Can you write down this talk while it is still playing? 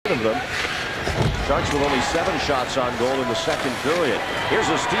of them. Sharks with only 7 shots on goal in the second period. Here's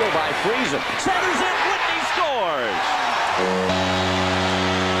a steal by Friesen. Centers it. Whitney scores.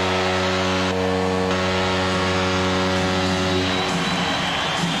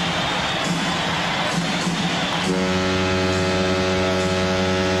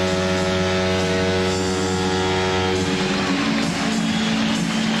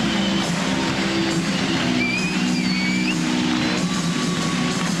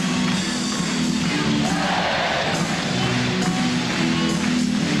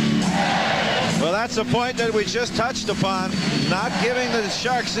 That's a point that we just touched upon. Not giving the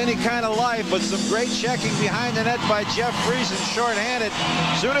Sharks any kind of life, but some great checking behind the net by Jeff Friesen, shorthanded.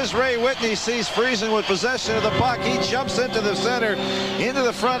 As soon as Ray Whitney sees Friesen with possession of the puck, he jumps into the center, into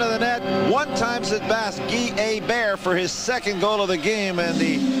the front of the net. One times at bat, Guy Hebert for his second goal of the game, and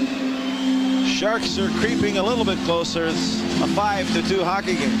the Sharks are creeping a little bit closer. It's a 5-2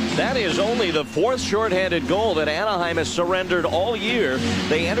 hockey game. That is only the 4th shorthanded goal that Anaheim has surrendered all year.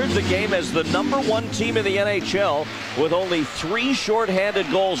 They entered the game as the #1 team in the NHL with only 3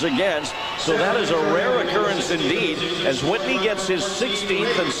 shorthanded goals against. So that is a rare occurrence indeed, as Whitney gets his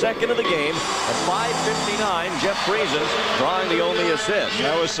 16th and second of the game. At 5:59, Jeff Friesen drawing the only assist.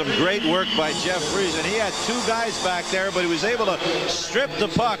 That was some great work by Jeff Friesen. He had 2 guys back there, but he was able to strip the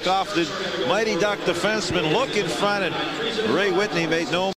puck off the Mighty Duck defenseman, look in front, and Ray Whitney made no